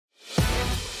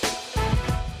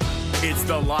It's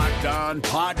the Locked On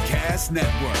Podcast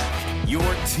Network, your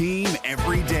team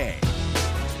every day.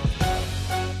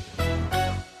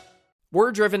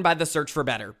 We're driven by the search for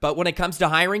better, but when it comes to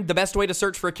hiring, the best way to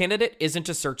search for a candidate isn't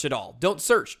to search at all. Don't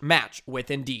search, match with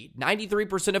Indeed.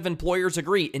 93% of employers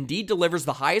agree Indeed delivers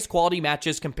the highest quality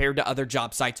matches compared to other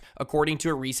job sites, according to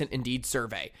a recent Indeed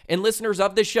survey. And listeners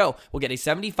of this show will get a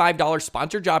 $75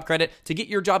 sponsored job credit to get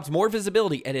your jobs more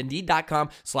visibility at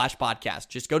Indeed.com/podcast.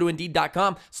 Just go to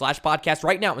Indeed.com/podcast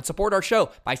right now and support our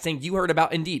show by saying you heard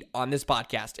about Indeed on this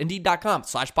podcast.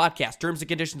 Indeed.com/podcast. Terms and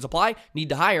conditions apply. Need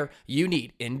to hire? You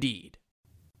need Indeed.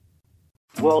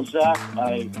 Well, Zach,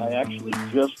 I actually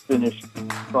just finished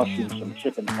crushing some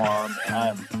chicken farm,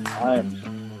 and I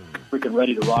am freaking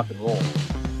ready to rock and roll.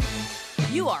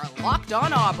 You are Locked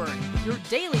On Auburn, your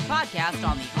daily podcast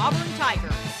on the Auburn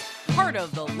Tigers. Part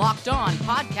of the Locked On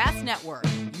Podcast Network,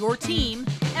 your team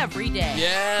every day.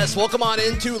 Yes, welcome on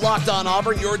into Locked On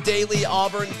Auburn, your daily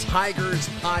Auburn Tigers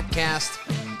podcast.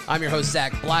 I'm your host,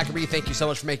 Zach Blackerby. Thank you so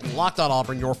much for making Locked On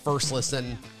Auburn your first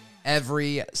listen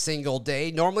every single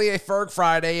day. Normally a Ferg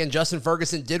Friday, and Justin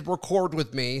Ferguson did record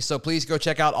with me, so please go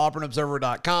check out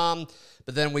auburnobserver.com.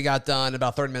 But then we got done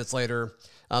about 30 minutes later.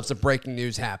 Some breaking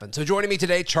news happened. So joining me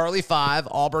today, Charlie 5,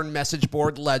 Auburn message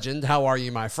board legend. How are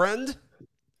you, my friend?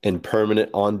 And permanent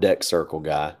on-deck circle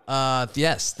guy.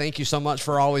 Yes, thank you so much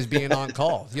for always being on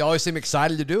call. You always seem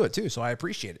excited to do it, too, so I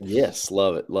appreciate it. Yes,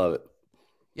 love it, love it.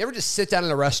 You ever just sit down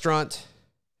in a restaurant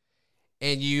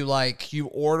and you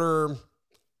order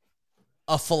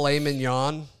a filet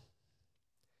mignon,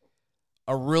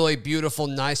 a really beautiful,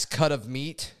 nice cut of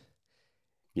meat.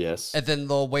 Yes. And then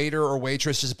the waiter or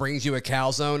waitress just brings you a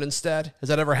calzone instead. Has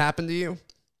that ever happened to you?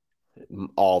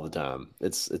 All the time.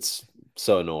 It's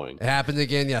so annoying. It happened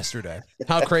again yesterday.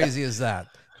 How crazy is that?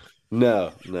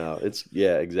 No.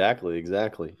 Exactly.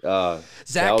 Zach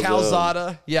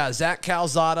Calzada. Yeah, Zach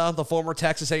Calzada, the former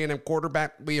Texas A&M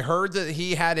quarterback. We heard that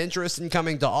he had interest in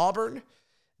coming to Auburn.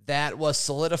 That was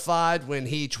solidified when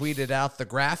he tweeted out the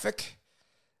graphic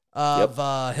of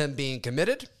him being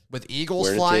committed with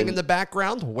eagles flying in the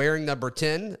background, wearing number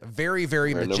 10. Very,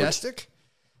 very majestic.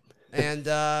 And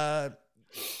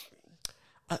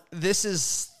this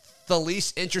is the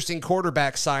least interesting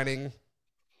quarterback signing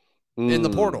in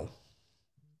the portal.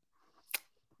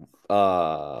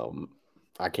 I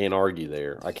can't argue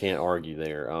there.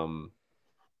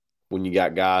 When you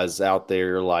got guys out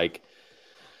there like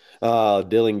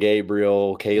Dylan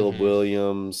Gabriel, Caleb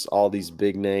Williams, all these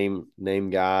big name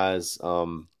guys.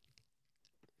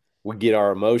 We get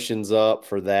our emotions up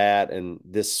for that, and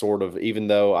this sort of, even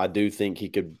though I do think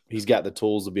he's got the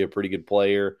tools to be a pretty good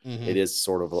player. It is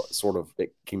sort of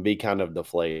it can be kind of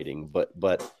deflating, but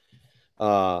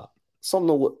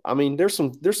something. I mean, there's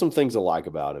some things I like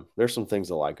about him. There's some things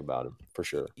I like about him for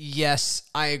sure. Yes,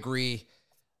 I agree,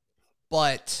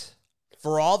 but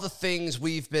for all the things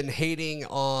we've been hating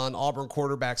on Auburn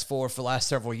quarterbacks for the last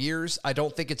several years, I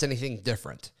don't think it's anything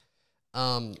different.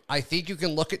 I think you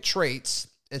can look at traits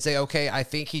and say, okay, I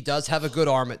think he does have a good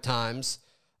arm at times.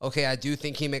 Okay, I do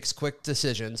think he makes quick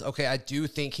decisions. Okay, I do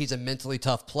think he's a mentally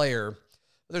tough player.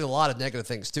 There's a lot of negative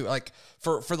things too. Like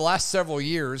for the last several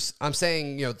years, I'm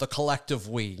saying, the collective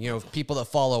we, people that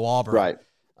follow Auburn, right,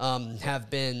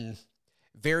 have been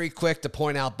very quick to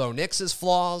point out Bo Nix's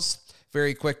flaws.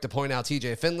 Very quick to point out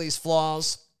TJ Finley's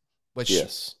flaws, which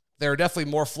there are definitely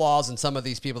more flaws in some of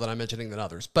these people that I'm mentioning than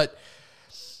others. But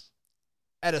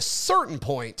at a certain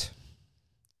point,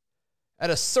 we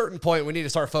need to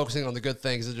start focusing on the good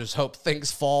things and just hope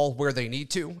things fall where they need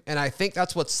to. And I think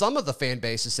that's what some of the fan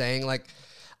base is saying. Like,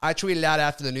 I tweeted out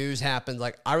after the news happened,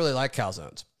 like, I really like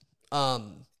calzones.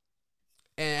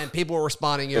 And people were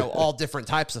responding, all different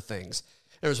types of things.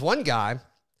 There was one guy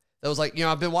that was like,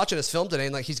 I've been watching his film today,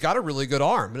 and, like, he's got a really good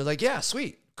arm. And it's like, yeah,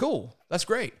 sweet, cool, that's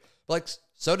great. But, like,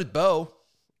 so did Bo,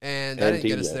 and that didn't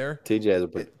get us there. TJ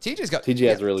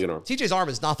has a really good arm. TJ's arm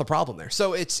is not the problem there.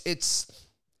 So it's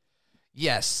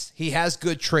yes, he has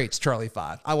good traits, Charlie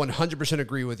 5. I 100%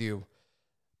 agree with you.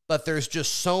 But there's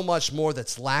just so much more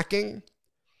that's lacking.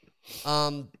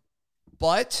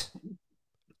 But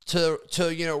to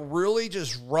really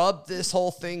just rub this whole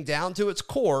thing down to its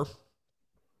core.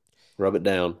 Rub it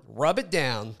down,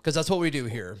 because that's what we do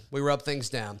here. We rub things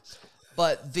down.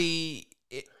 But if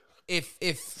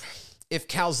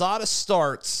Calzada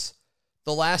starts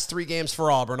the last 3 games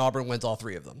for Auburn wins all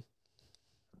 3 of them.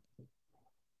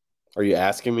 Are you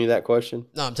asking me that question?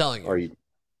 No, I'm telling you.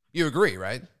 You agree,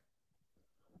 right?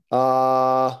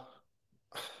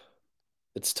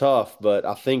 It's tough, but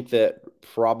I think that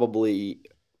probably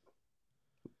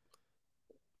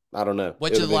I don't know.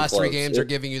 Which of the last 3 games are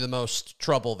giving you the most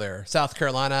trouble there? South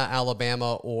Carolina,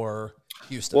 Alabama, or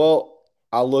Houston? Well,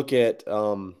 I look at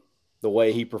the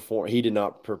way he performed. He did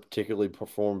not particularly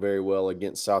perform very well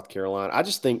against South Carolina. I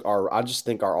just think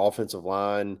our offensive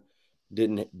line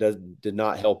did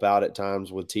not help out at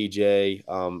times with TJ.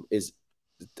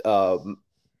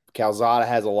 Calzada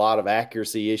has a lot of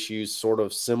accuracy issues, sort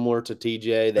of similar to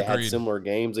TJ. They had similar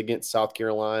games against South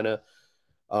Carolina.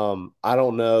 I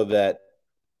don't know that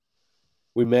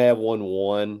we may have won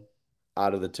one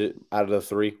out of the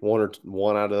 3.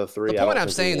 One out of the 3. The point I'm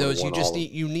saying though is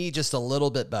you need just a little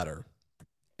bit better.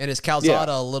 And is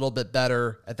Calzada a little bit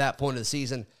better at that point of the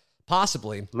season?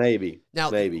 Possibly. Maybe. Yeah.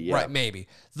 Right, maybe.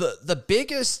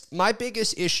 My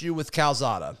biggest issue with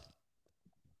Calzada,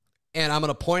 and I'm going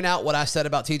to point out what I said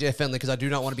about TJ Finley because I do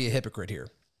not want to be a hypocrite here,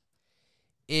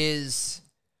 is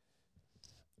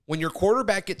when your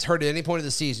quarterback gets hurt at any point of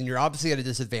the season, you're obviously at a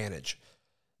disadvantage.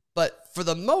 But for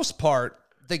the most part,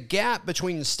 the gap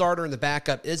between the starter and the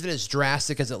backup isn't as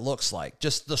drastic as it looks like.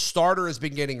 Just the starter has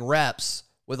been getting reps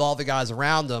with all the guys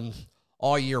around him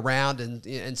all year round, and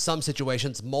in some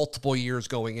situations, multiple years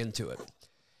going into it.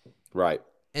 Right.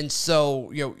 And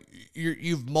so,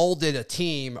 you've molded a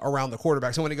team around the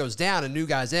quarterback. So when it goes down and new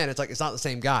guy's in, it's like it's not the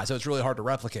same guy. So it's really hard to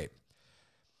replicate.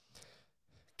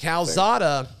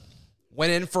 Calzada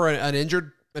went in for an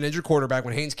injured quarterback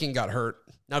when Haynes King got hurt.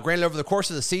 Now, granted, over the course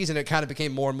of the season, it kind of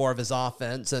became more and more of his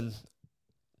offense, and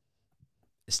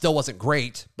it still wasn't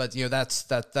great. But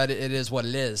that it is what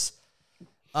it is.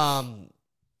 But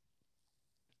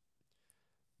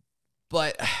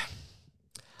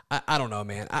I don't know,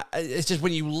 man. It's just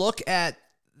when you look at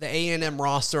the A&M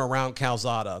roster around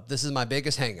Calzada, this is my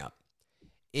biggest hang-up,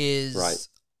 is right.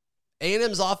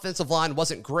 A&M's offensive line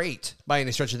wasn't great by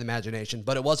any stretch of the imagination,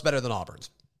 but it was better than Auburn's.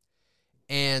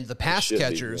 And the pass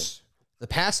catchers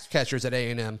at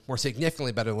A&M were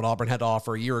significantly better than what Auburn had to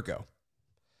offer a year ago.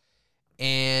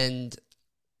 And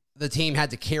the team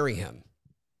had to carry him.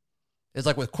 It's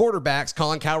like with quarterbacks,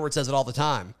 Colin Cowherd says it all the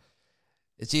time.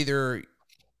 It's either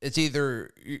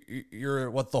you're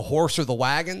what, the horse or the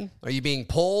wagon? Are you being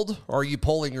pulled or are you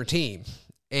pulling your team?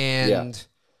 And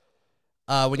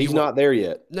when he's not there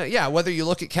yet. No, yeah. Whether you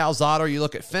look at Calzada or you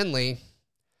look at Finley,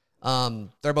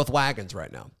 they're both wagons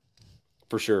right now.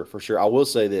 For sure. I will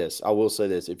say this.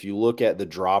 If you look at the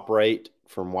drop rate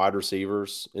from wide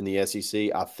receivers in the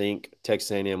SEC, I think Texas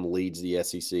A&M leads the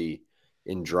SEC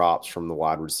in drops from the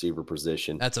wide receiver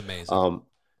position. That's amazing.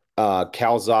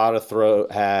 Calzada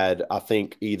had, I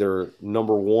think, either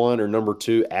number 1 or number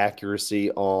 2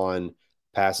 accuracy on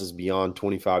passes beyond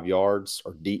 25 yards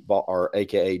or deep ball, or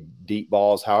AKA deep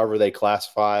balls, however they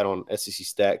classify it on SEC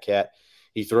StatCat.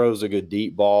 He throws a good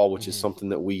deep ball, which is something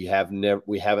that we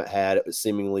haven't had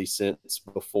seemingly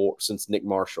since Nick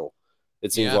Marshall.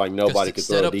 It seems like nobody could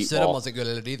throw a deep ball. Stidham wasn't good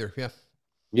at it either.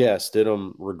 Yeah,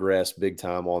 Stidham regressed big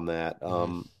time on that.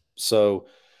 So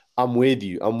I'm with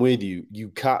you.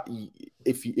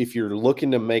 If you're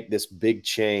looking to make this big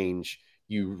change,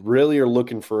 you really are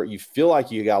looking for. You feel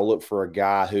like you got to look for a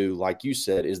guy who, like you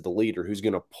said, is the leader, who's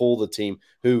going to pull the team,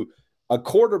 a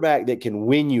quarterback that can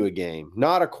win you a game,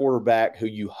 not a quarterback who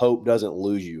you hope doesn't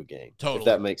lose you a game. Totally. If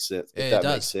that makes sense.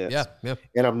 Makes sense. Yeah.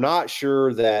 And I'm not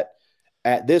sure that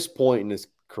at this point in his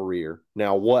career,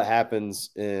 now what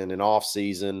happens in an off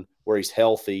season where he's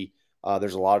healthy,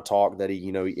 there's a lot of talk that he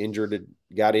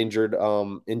got injured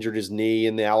his knee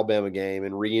in the Alabama game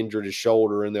and re-injured his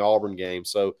shoulder in the Auburn game.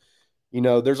 So,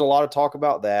 there's a lot of talk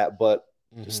about that, but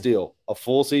still a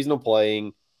full season of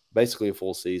playing, basically a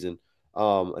full season,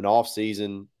 an off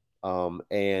season,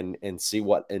 and see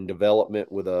what in development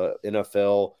with a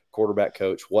NFL quarterback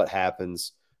coach, what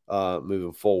happens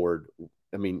moving forward.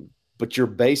 But you're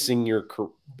basing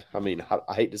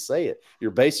I hate to say it,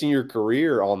 you're basing your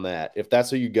career on that. If that's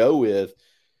who you go with,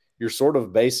 you're sort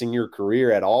of basing your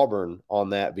career at Auburn on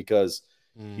that, because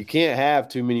you can't have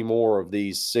too many more of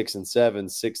these 6-7,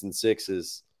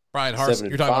 6-6s. Brian Harsin.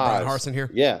 You're talking about Brian Harsin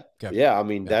here? Yeah. Okay. Yeah.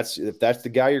 If that's the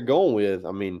guy you're going with,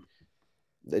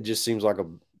 it just seems like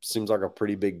a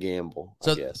pretty big gamble,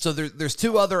 I guess. So there's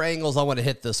 2 other angles I want to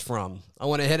hit this from. I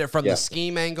want to hit it from the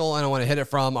scheme angle, and I want to hit it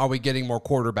from, are we getting more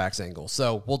quarterbacks angle?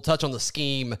 So we'll touch on the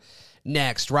scheme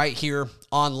next, right here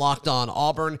on Locked On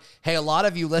Auburn. Hey, a lot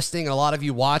of you listening and a lot of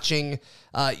you watching,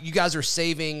 you guys are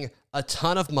saving a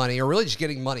ton of money, or really just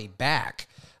getting money back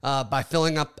by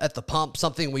filling up at the pump,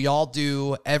 something we all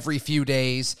do every few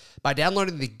days. By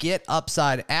downloading the Get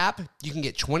Upside app, you can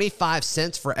get 25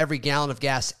 cents for every gallon of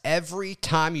gas every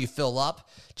time you fill up.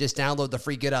 Just download the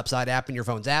free Get Upside app in your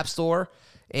phone's app store.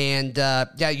 And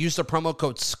use the promo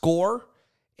code SCORE,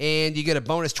 and you get a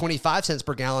bonus 25 cents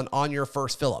per gallon on your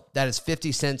first fill-up. That is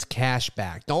 50 cents cash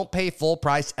back. Don't pay full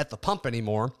price at the pump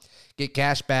anymore. Get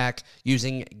cash back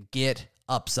using Get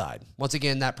Upside. Once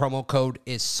again, that promo code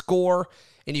is SCORE,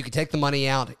 and you can take the money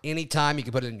out anytime. You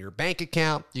can put it in your bank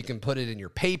account. You can put it in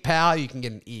your PayPal. You can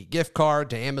get an e-gift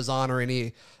card to Amazon or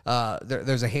any,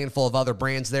 there's a handful of other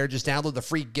brands there. Just download the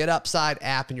free Get Upside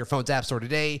app in your phone's app store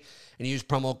today and use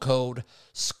promo code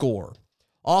SCORE.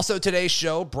 Also, today's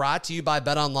show brought to you by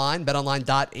BetOnline.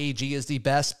 BetOnline.ag is the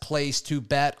best place to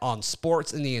bet on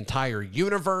sports in the entire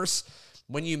universe.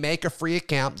 When you make a free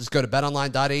account, just go to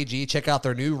betonline.ag, check out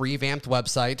their new revamped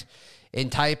website,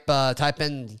 and type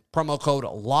in promo code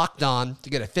LOCKEDON to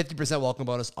get a 50% welcome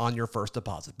bonus on your first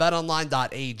deposit.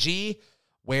 BetOnline.ag,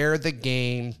 where the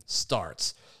game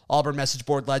starts. Auburn message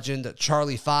board legend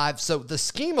Charlie 5. So the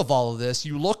scheme of all of this,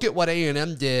 you look at what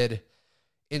A&M did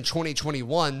in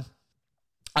 2021,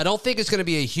 I don't think it's going to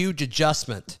be a huge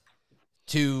adjustment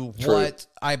to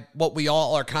what we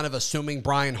all are kind of assuming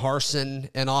Brian Harsin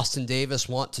and Austin Davis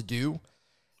want to do.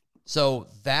 So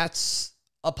that's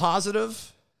a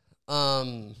positive.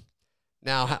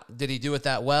 Now, did he do it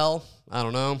that well? I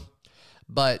don't know.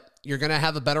 But you're going to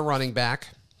have a better running back.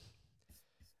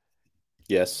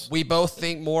 Yes. We both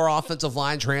think more offensive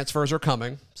line transfers are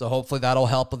coming, so hopefully that'll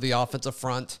help with the offensive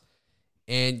front.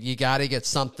 And you got to get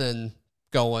something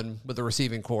going with the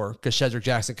receiving core because Shedrick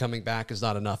Jackson coming back is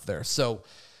not enough there. So,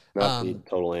 not the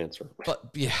total answer.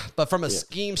 But from a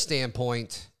scheme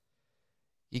standpoint,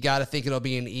 you got to think it'll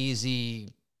be an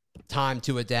easy time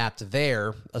to adapt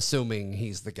there, assuming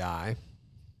he's the guy.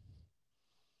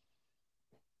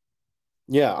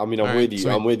 Yeah, I mean, I'm with you.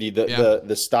 Sweet. I'm with you.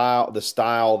 The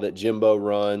style that Jimbo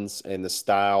runs and the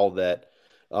style that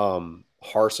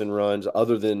Harsin runs,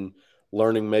 other than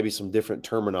learning maybe some different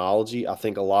terminology, I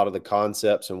think a lot of the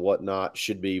concepts and whatnot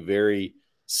should be very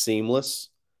seamless.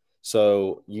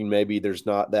 So maybe there's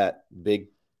not that big,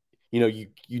 you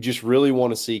just really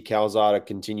want to see Calzada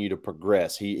continue to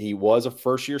progress. He was a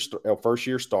first year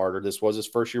starter. This was his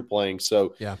first year playing.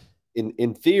 So yeah,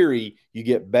 in theory, you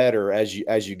get better as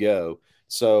you go.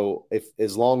 So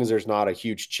as long as there's not a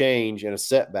huge change and a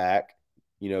setback,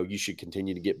 you should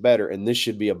continue to get better. And this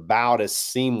should be about as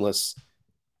seamless.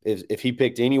 If he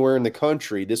picked anywhere in the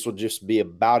country, this will just be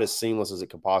about as seamless as it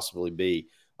could possibly be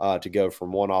to go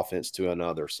from one offense to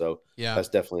another. So yeah, that's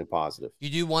definitely a positive.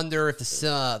 You do wonder if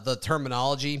the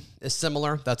terminology is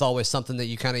similar. That's always something that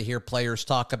you kind of hear players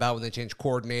talk about when they change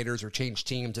coordinators or change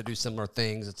teams to do similar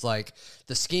things. It's like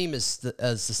the scheme is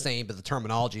the same, but the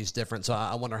terminology is different. So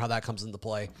I wonder how that comes into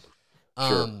play.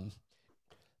 Sure.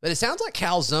 But it sounds like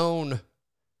Calzone.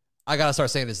 I got to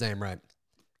start saying his name right.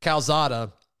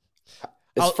 Calzada.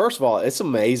 First of all, it's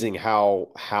amazing how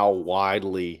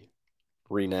widely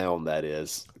renowned that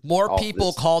is. More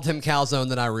people called him Calzone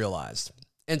than I realized.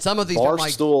 And some of these the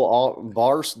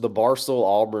Barstool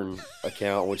Auburn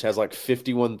account, which has like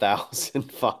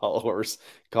 51,000 followers,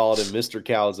 called him Mr.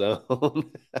 Calzone.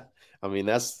 I mean,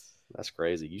 that's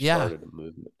crazy. You started a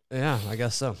movement. Yeah, I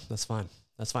guess so. That's fine.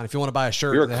 That's fine. If you want to buy a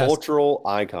shirt, you're a cultural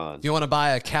icon. If you want to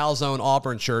buy a Calzone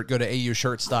Auburn shirt, go to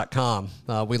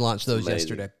aushirts.com. We launched those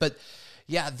yesterday. But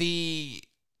yeah,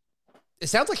 it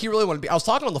sounds like he really wanted to be. I was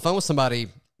talking on the phone with somebody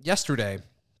yesterday,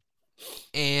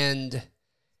 and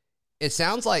it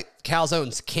sounds like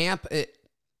Calzone's camp. The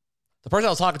person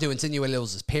I was talking to insinuated it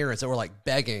was his parents that were like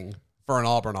begging for an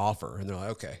Auburn offer, and they're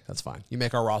like, "Okay, that's fine. You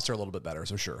make our roster a little bit better,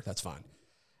 so sure, that's fine."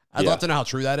 I'd love to know how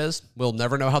true that is. We'll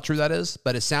never know how true that is,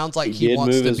 but it sounds like he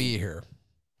wants to be here.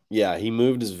 Yeah, he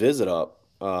moved his visit up.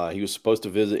 He was supposed to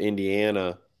visit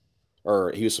Indiana.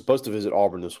 Or he was supposed to visit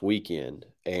Auburn this weekend,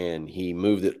 and he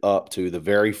moved it up to the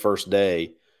very first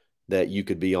day that you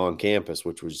could be on campus,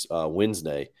 which was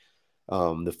Wednesday,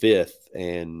 the 5th.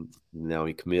 And now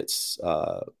he commits.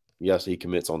 He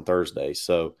commits on Thursday.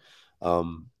 So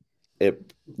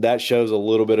that shows a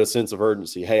little bit of sense of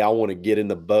urgency. Hey, I want to get in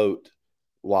the boat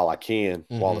while I can,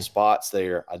 while the spot's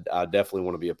there. I definitely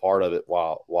want to be a part of it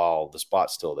while the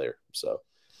spot's still there. So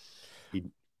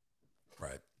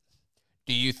right.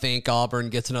 Do you think Auburn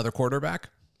gets another quarterback?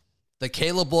 The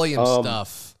Caleb Williams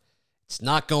stuff, it's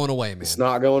not going away, man. It's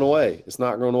not going away.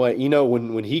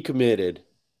 When he committed,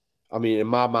 I mean, in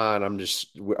my mind, I'm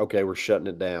just, okay, we're shutting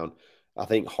it down. I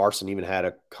think Harsin even had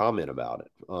a comment about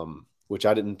it, which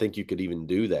I didn't think you could even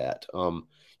do that.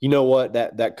 You know what?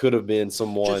 That could have been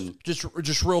someone.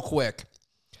 Just real quick.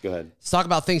 Go ahead. Let's talk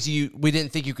about things we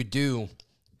didn't think you could do.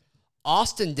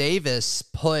 Austin Davis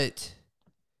put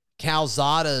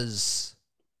Calzada's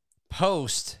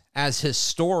post as his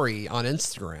story on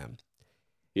Instagram.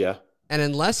 Yeah. And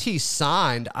unless he's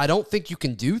signed, I don't think you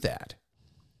can do that.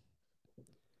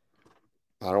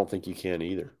 I don't think you can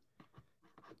either.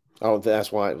 I don't think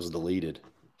that's why it was deleted.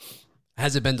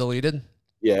 Has it been deleted?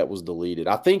 Yeah, it was deleted.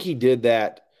 I think he did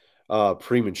that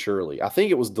prematurely. I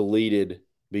think it was deleted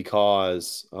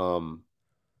because now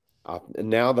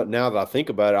that I think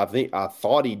about it, I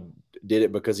thought he did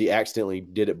it because he accidentally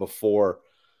did it before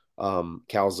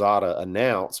Calzada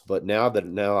announced. But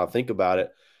now I think about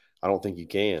it, I don't think you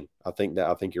can. I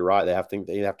think you're right. They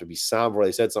have to be signed before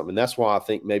they said something. And that's why I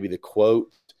think maybe the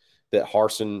quote that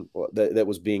Harsin that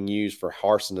was being used for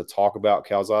Harsin to talk about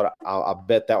Calzada, I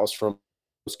bet that was from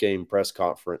post-game press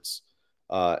conference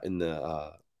in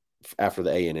the after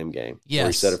the A&M game. Yes, where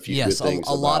he said a few good things.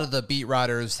 A lot of the beat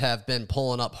writers have been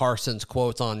pulling up Harsin's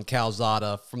quotes on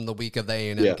Calzada from the week of the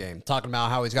A&M game, talking about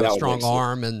how he's got a strong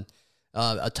arm and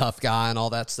a tough guy and all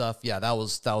that stuff. Yeah, that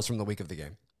was from the week of the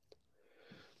game.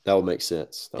 That would make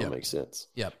sense. That would make sense.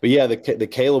 Yeah. But yeah, the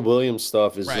Caleb Williams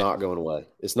stuff is not going away.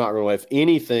 It's not going away. If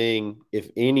anything,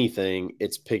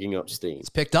 it's picking up steam. It's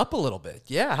picked up a little bit.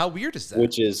 Yeah. How weird is that?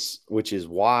 Which is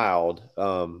wild.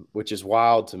 Which is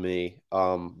wild to me.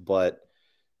 But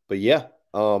yeah.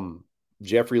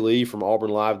 Jeffrey Lee from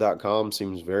AuburnLive.com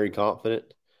seems very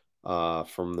confident.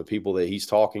 From the people that he's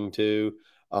talking to,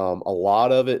 a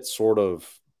lot of it sort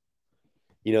of.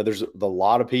 There's a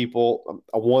lot of people.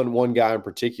 One guy in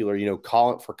particular,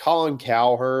 Colin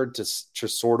Cowherd to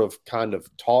sort of kind of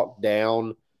talk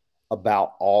down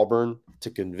about Auburn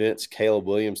to convince Caleb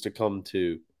Williams to come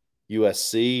to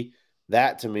USC.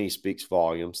 That to me speaks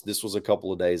volumes. This was a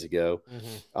couple of days ago.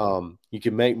 Mm-hmm. You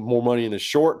can make more money in the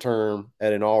short term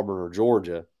at an Auburn or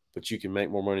Georgia, but you can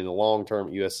make more money in the long term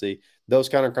at USC. Those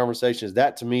kind of conversations,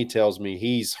 that to me tells me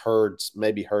he's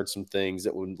maybe heard some things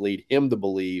that would lead him to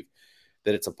believe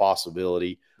that it's a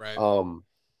possibility. Right.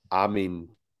 I mean,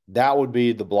 that would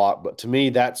be the block. But to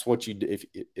me, that's what you do.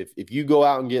 If you go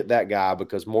out and get that guy,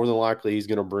 because more than likely he's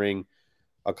going to bring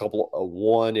a couple of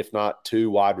one, if not two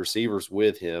wide receivers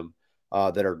with him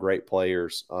that are great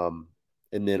players. And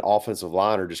then offensive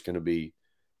line are just going to be,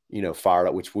 fired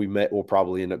up, which we'll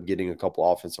probably end up getting a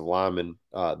couple offensive linemen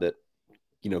that,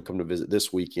 come to visit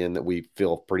this weekend that we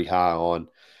feel pretty high on.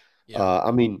 Yeah. I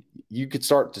mean, you could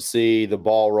start to see the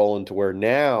ball rolling to where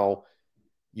now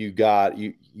you got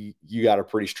a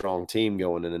pretty strong team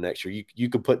going in the next year. You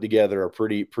could put together a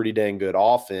pretty dang good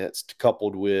offense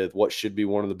coupled with what should be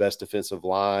one of the best defensive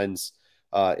lines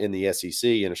in the SEC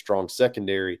and a strong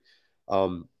secondary.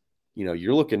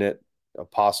 You're looking at a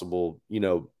possible,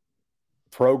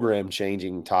 program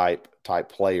changing type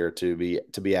player to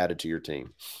be added to your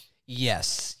team.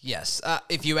 Yes.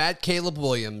 If you add Caleb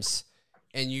Williams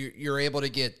and you're able to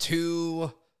get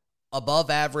two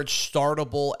above-average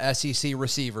startable SEC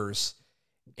receivers,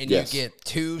 and you get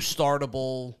two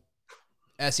startable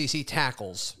SEC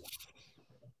tackles,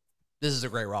 this is a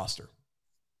great roster.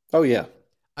 Oh, yeah.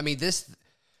 I mean,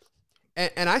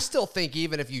 and I still think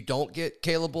even if you don't get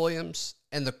Caleb Williams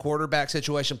and the quarterback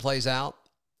situation plays out,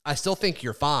 I still think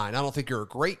you're fine. I don't think you're a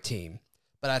great team,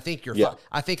 but I think you're fine.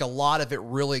 I think a lot of it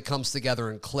really comes together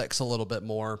and clicks a little bit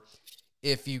more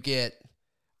if you get –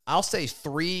 I'll say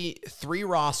three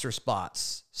roster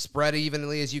spots spread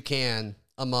evenly as you can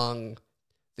among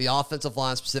the offensive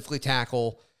line, specifically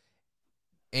tackle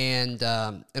and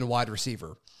wide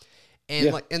receiver.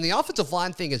 And and the offensive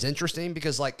line thing is interesting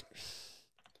because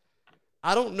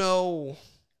I don't know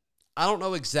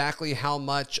exactly how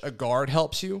much a guard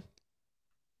helps you.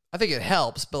 I think it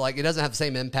helps, but it doesn't have the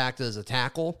same impact as a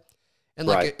tackle. And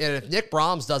and if Nick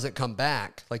Brahms doesn't come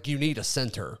back, you need a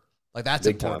center. That's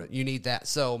big important. Time. You need that.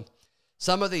 So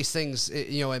some of these things,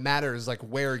 it matters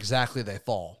where exactly they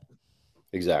fall.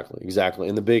 Exactly.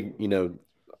 And the big,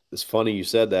 it's funny you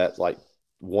said that.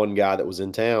 One guy that was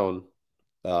in town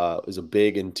is a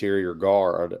big interior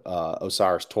guard,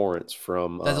 Osiris Torrance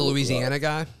from – That's the Louisiana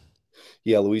guy?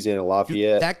 Yeah, Louisiana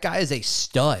Lafayette. Dude, that guy is a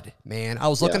stud, man. I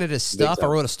was looking at his stuff. I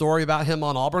wrote a story about him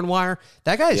on Auburn Wire.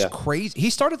 That guy is crazy.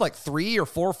 He started 3 or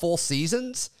 4 full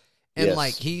seasons. And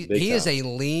he is a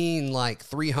lean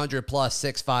 300 plus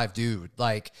 6'5" dude.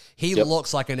 He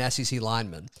looks like an SEC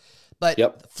lineman.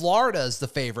 But Florida's the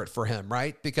favorite for him,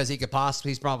 right? Because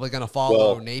he's probably going to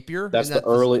follow Napier. That's the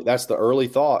early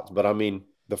thoughts. But I mean,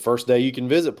 the first day you can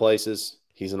visit places,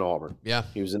 he's in Auburn. Yeah.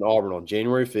 He was in Auburn on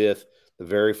January 5th, the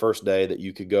very first day that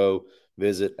you could go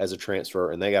visit as a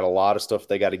transfer. And they got a lot of stuff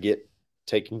they got to get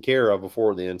taken care of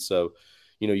before then. So,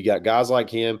 you got guys like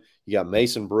him. You got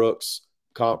Mason Brooks,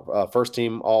 first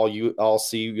team all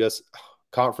CUS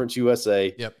Conference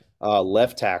USA,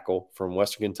 left tackle from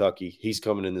Western Kentucky. He's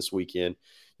coming in this weekend.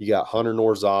 You got Hunter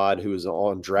Norzad, who is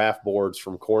on draft boards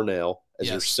from Cornell as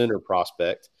your center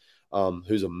prospect,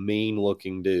 who's a mean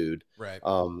looking dude. Right.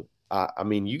 I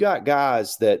mean, you got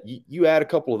guys that you add a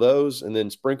couple of those and then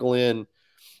sprinkle in,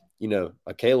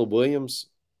 a Caleb Williams.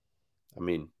 I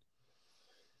mean,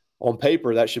 on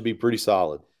paper, that should be pretty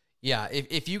solid. Yeah,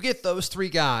 if you get those three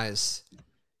guys,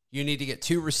 you need to get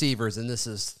two receivers, and this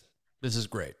is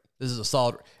great. This is a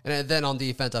solid. And then on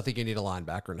defense, I think you need a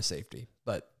linebacker and a safety.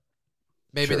 But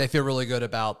maybe they feel really good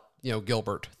about,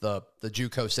 Gilbert, the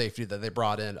JUCO safety that they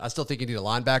brought in. I still think you need a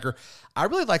linebacker. I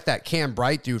really like that Cam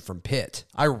Bright dude from Pitt.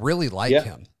 I really like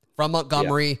him. From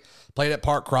Montgomery, played at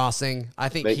Park Crossing. I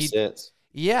think makes sense.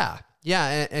 Yeah.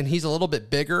 Yeah, and he's a little bit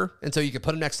bigger, and so you could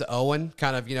put him next to Owen,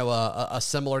 kind of, a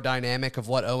similar dynamic of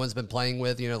what Owen's been playing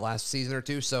with, last season or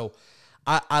two. So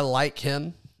I like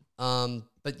him.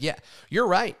 But yeah, you're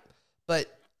right. But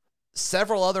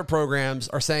several other programs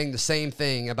are saying the same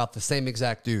thing about the same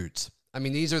exact dudes. I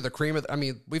mean, these are the cream of,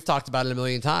 we've talked about it a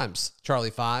million times,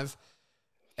 Charlie 5.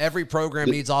 Every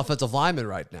program needs offensive linemen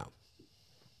right now.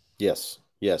 Yes.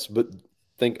 But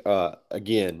think,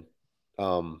 again,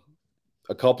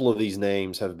 a couple of these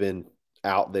names have been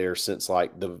out there since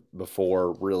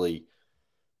before really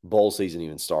bowl season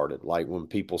even started, like when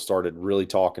people started really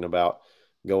talking about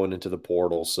going into the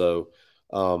portal. So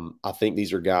I think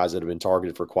these are guys that have been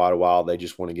targeted for quite a while. They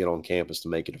just want to get on campus to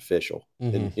make it official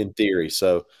in theory.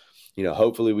 So,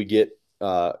 hopefully we get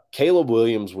Caleb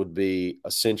Williams would be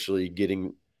essentially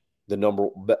getting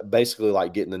basically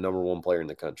like getting the number one player in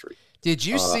the country. Did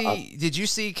you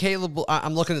see Caleb?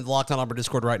 I'm looking at the Locked On Auburn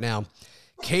Discord right now.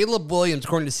 Caleb Williams,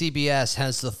 according to CBS,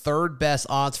 has the third best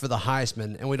odds for the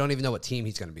Heisman, and we don't even know what team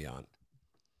he's going to be on.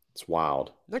 It's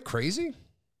wild. Isn't that crazy?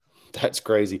 That's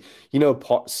crazy.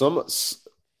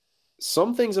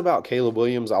 Some things about Caleb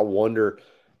Williams, I wonder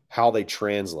how they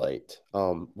translate.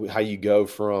 How you go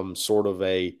from sort of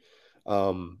a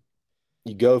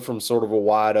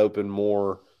wide open,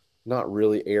 more not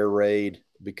really air raid,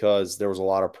 because there was a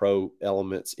lot of pro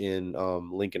elements in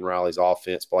Lincoln Riley's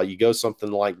offense. But you go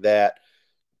something like that,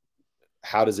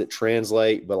 how does it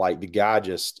translate? But the guy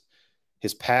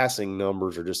his passing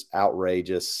numbers are just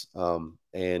outrageous.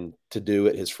 And to do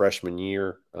it his freshman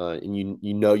year, and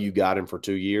you got him for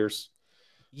 2 years.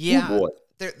 Yeah. Ooh, boy.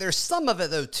 There's some of it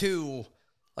though too.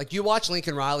 Like you watch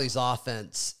Lincoln Riley's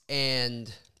offense,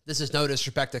 and this is no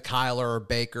disrespect to Kyler or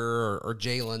Baker or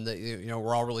Jalen, that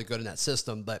we're all really good in that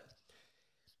system. But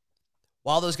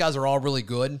while those guys are all really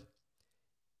good,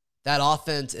 that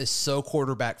offense is so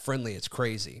quarterback friendly, it's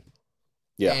crazy.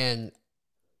 Yeah. And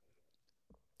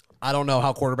I don't know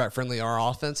how quarterback friendly our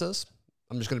offense is.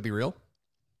 I'm just going to be real.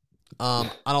 I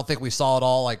don't think we saw it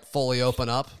all fully open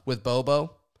up with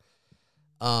Bobo.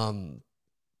 And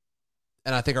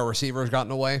I think our receivers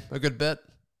gotten away a good bit.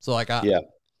 So I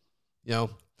know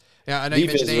you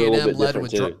mentioned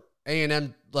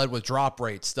A&M led with drop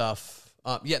rate stuff.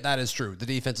 Yeah, that is true. The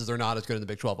defenses are not as good in the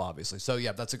Big 12, obviously. So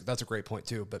yeah, that's a great point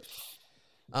too. But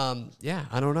yeah,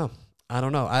 I don't know.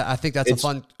 I think that's a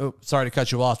fun. Oh, sorry to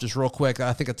cut you off. Just real quick,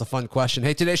 I think it's a fun question.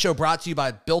 Hey, today's show brought to you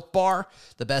by Built Bar,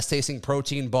 the best tasting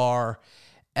protein bar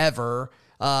ever.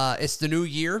 It's the new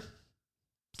year.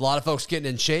 A lot of folks getting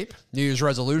in shape. New Year's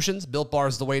resolutions. Built Bar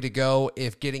is the way to go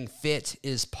if getting fit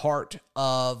is part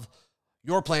of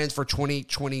your plans for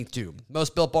 2022.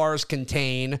 Most Built Bars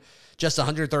contain just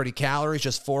 130 calories,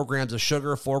 just 4 grams of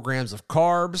sugar, 4 grams of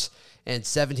carbs, and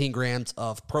 17 grams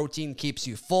of protein. Keeps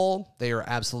you full. They are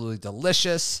absolutely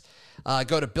delicious.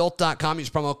 Go to Built.com.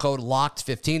 Use promo code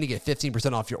LOCKED15 to get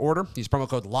 15% off your order. Use promo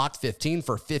code LOCKED15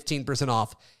 for 15%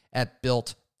 off at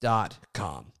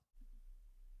Built.com.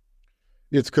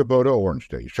 It's Kubota Orange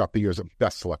Day. Shop the year's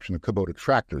best selection of Kubota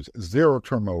tractors,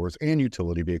 zero-turn mowers, and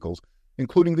utility vehicles,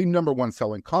 including the #1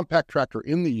 selling compact tractor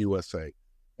in the USA.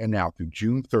 And now through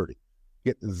June 30,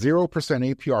 get 0%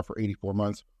 APR for 84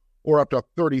 months or up to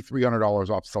 $3,300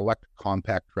 off select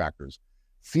compact tractors.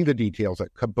 See the details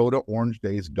at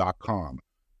KubotaOrangeDays.com.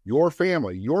 Your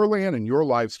family, your land, and your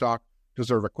livestock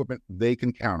deserve equipment they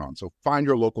can count on. So find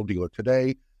your local dealer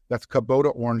today. That's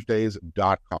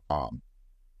KubotaOrangeDays.com.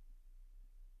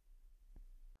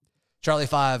 Charlie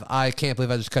 5, I can't believe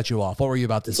I just cut you off. What were you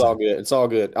about to say? It's all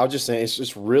good. I was just saying, it's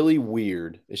just really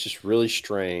weird. It's just really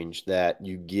strange that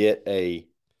you get a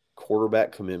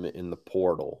quarterback commitment in the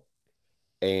portal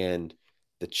and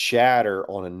the chatter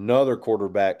on another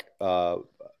quarterback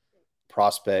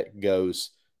prospect goes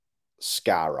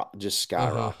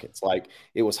skyrockets. Like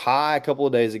it was high a couple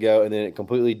of days ago and then it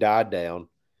completely died down.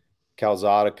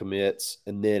 Calzada commits,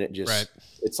 and then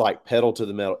it's like pedal to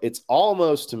the metal. It's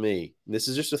almost to me, this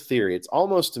is just a theory. It's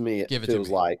almost to me, it feels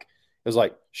like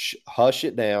hush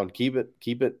it down, keep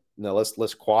it. No,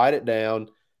 let's quiet it down.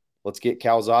 Let's get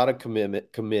Calzada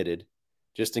committed.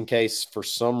 just in case for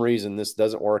some reason this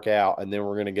doesn't work out, and then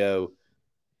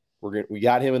we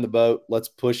got him in the boat. Let's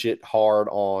push it hard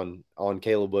on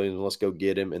Caleb Williams. Let's go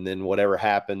get him, and then whatever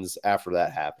happens after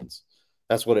that happens.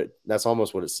 That's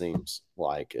almost what it seems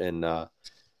like. And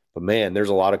but man, there's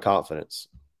a lot of confidence.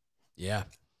 Yeah,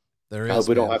 there is. I hope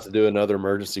we don't have to do another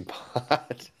emergency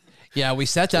pod. Yeah, we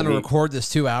sat down to record this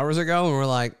 2 hours ago, and we're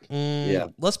like,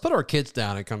 let's put our kids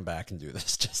down and come back and do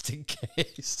this just in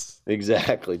case.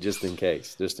 Exactly, just in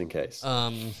case.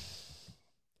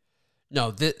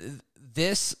 No,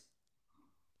 this,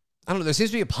 I don't know, there seems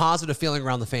to be a positive feeling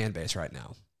around the fan base right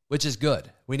now, which is good.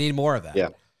 We need more of that. Yeah,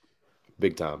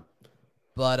 big time.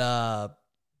 But,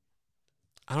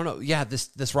 I don't know. Yeah,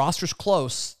 this roster's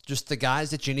close. Just the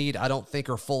guys that you need, I don't think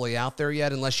are fully out there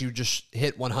yet, unless you just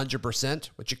hit 100%,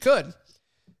 which you could.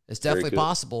 It's definitely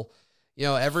possible. You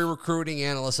know, every recruiting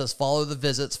analyst says follow the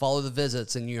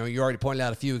visits, and you already pointed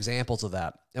out a few examples of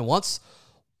that. And once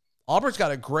Auburn's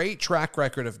got a great track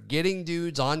record of getting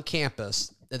dudes on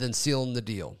campus and then sealing the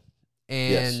deal,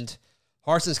 and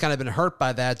Harson's kind of been hurt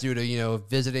by that due to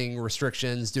visiting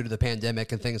restrictions due to the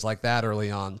pandemic and things like that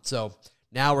early on. So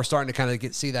now we're starting to kind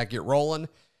of see that get rolling.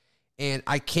 And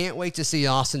I can't wait to see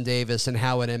Austin Davis and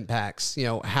how it impacts,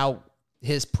 how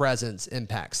his presence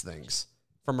impacts things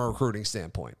from a recruiting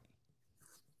standpoint.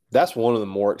 That's one of the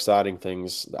more exciting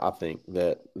things I think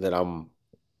that I'm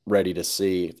ready to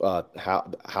see,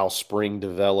 how spring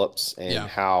develops and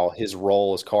how his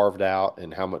role is carved out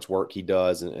and how much work he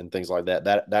does and things like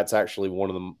that. That's actually one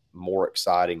of the more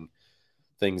exciting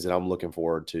things that I'm looking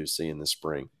forward to seeing this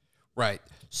spring. Right.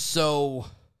 So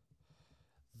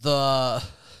the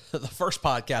first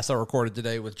podcast I recorded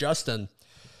today with Justin,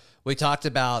 we talked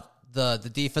about the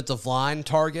defensive line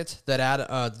target that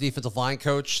the defensive line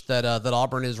coach that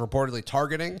Auburn is reportedly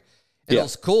targeting. And it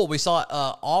was cool. We saw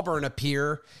Auburn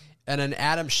appear in an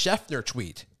Adam Scheffner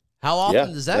tweet. How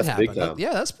often does that happen?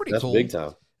 That's pretty cool. Big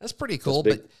time. That's pretty cool.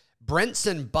 But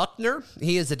Brenton Buckner,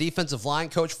 he is the defensive line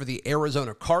coach for the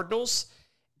Arizona Cardinals.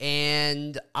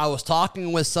 And I was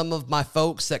talking with some of my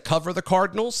folks that cover the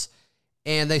Cardinals,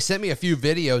 and they sent me a few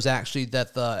videos, actually,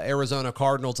 that the Arizona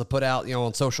Cardinals have put out,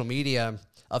 on social media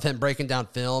of him breaking down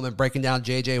film and breaking down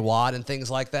J.J. Watt and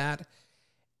things like that.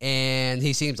 And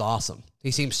he seems awesome. He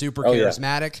seems super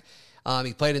charismatic.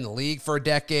 He played in the league for a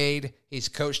decade. He's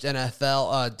coached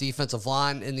NFL defensive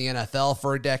line in the NFL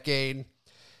for a decade.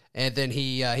 And then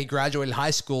he graduated high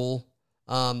school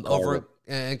over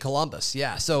in Columbus.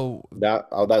 Yeah. So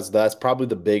that's probably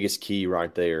the biggest key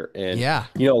right there. And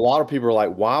a lot of people are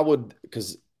like,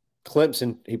 because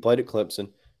Clemson, he played at Clemson.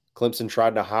 Clemson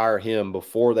tried to hire him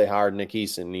before they hired Nick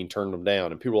Eason, and he turned them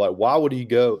down. And people are like, why would he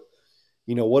go?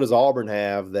 What does Auburn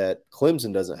have that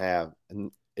Clemson doesn't have?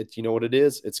 And it's, what it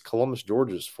is? It's Columbus,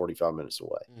 Georgia's 45 minutes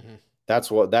away.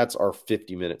 Mm-hmm. That's our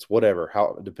 50 minutes, whatever,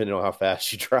 depending on how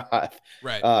fast you drive.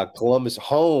 Right. Columbus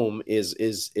home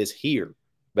is here,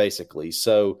 basically.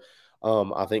 So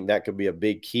I think that could be a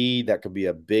big key. That could be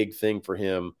a big thing for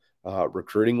him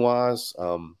recruiting wise.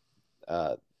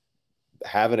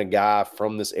 Having a guy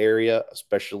from this area,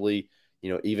 especially,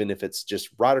 even if it's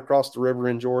just right across the river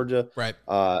in Georgia, right.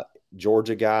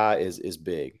 Georgia guy is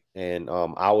big. And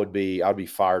I'd be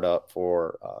fired up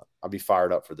for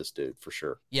this dude for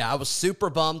sure. Yeah, I was super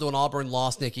bummed when Auburn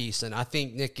lost Nick Eason. I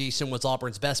think Nick Eason was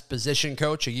Auburn's best position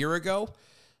coach a year ago.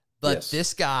 But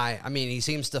this guy, he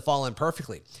seems to fall in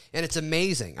perfectly. And it's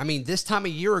amazing. This time a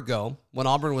year ago, when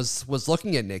Auburn was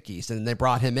looking at Nick Eason and they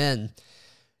brought him in,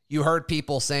 you heard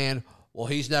people saying, well,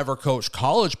 he's never coached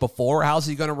college before. How's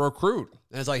he going to recruit?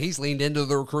 And it's like he's leaned into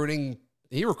the recruiting.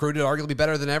 He recruited arguably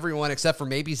better than everyone except for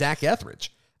maybe Zach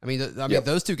Etheridge.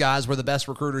 Those two guys were the best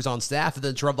recruiters on staff, and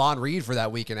then Trevon Reed for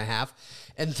that week and a half.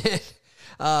 And then,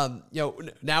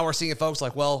 now we're seeing folks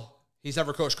like, well, he's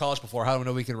never coached college before. How do we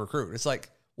know we can recruit? It's like,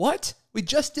 what? We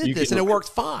just did this, and it worked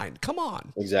fine. Come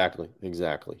on. Exactly.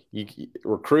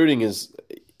 Recruiting is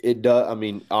 – it does.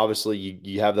 Obviously,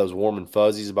 you have those warm and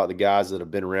fuzzies about the guys that have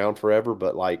been around forever,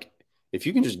 but like if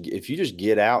you just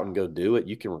get out and go do it,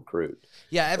 you can recruit.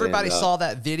 Yeah, everybody saw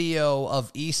that video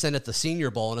of Eason at the Senior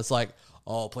Bowl, and it's like,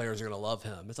 oh, players are gonna love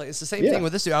him. It's like it's the same thing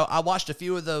with this dude. I watched a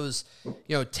few of those,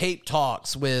 tape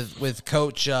talks with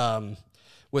Coach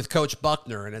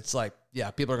Buckner, and it's like, yeah,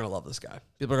 people are gonna love this guy.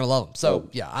 People are gonna love him. So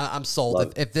I'm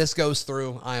sold. If this goes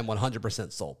through, I am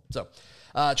 100% sold. So,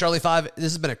 Charlie 5, this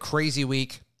has been a crazy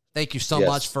week. Thank you so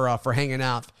much for hanging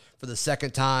out for the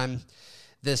second time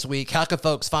this week. How can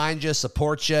folks find you,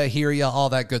 support you, hear you, all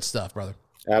that good stuff, brother?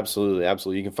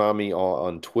 Absolutely. You can find me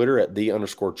on Twitter at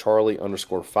 _Charlie_5,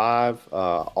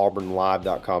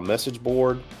 auburnlive.com message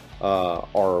board,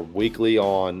 or weekly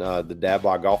on the Dad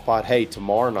Bod Golf Pod. Hey,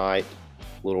 tomorrow night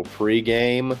little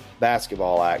pregame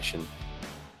basketball action.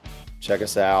 Check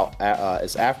us out.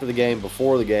 It's after the game,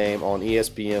 before the game on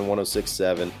ESPN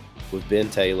 106.7 with Ben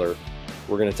Taylor.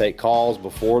 We're going to take calls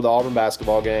before the Auburn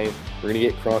basketball game. We're going to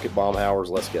get crunk at bomb hours.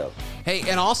 Let's go. Hey,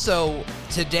 and also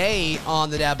today on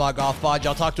the Dad Bod Golf Pod,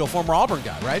 y'all talked to a former Auburn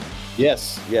guy, right?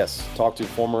 Yes. Talked to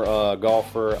former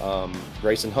golfer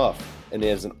Grayson Huff, and it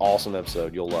is an awesome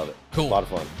episode. You'll love it. Cool. A lot of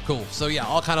fun. Cool. So, yeah,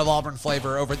 all kind of Auburn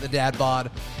flavor over at the Dad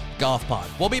Bod Golf Pod.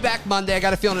 We'll be back Monday. I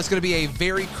got a feeling it's going to be a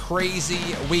very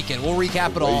crazy weekend. We'll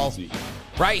recap it all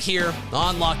right here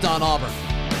on Locked On Auburn.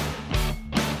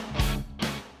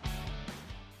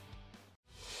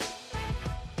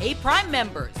 Hey, Prime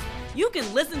members, you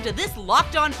can listen to this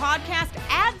Locked On podcast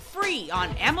ad-free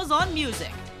on Amazon Music.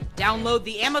 Download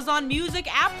the Amazon Music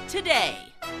app today.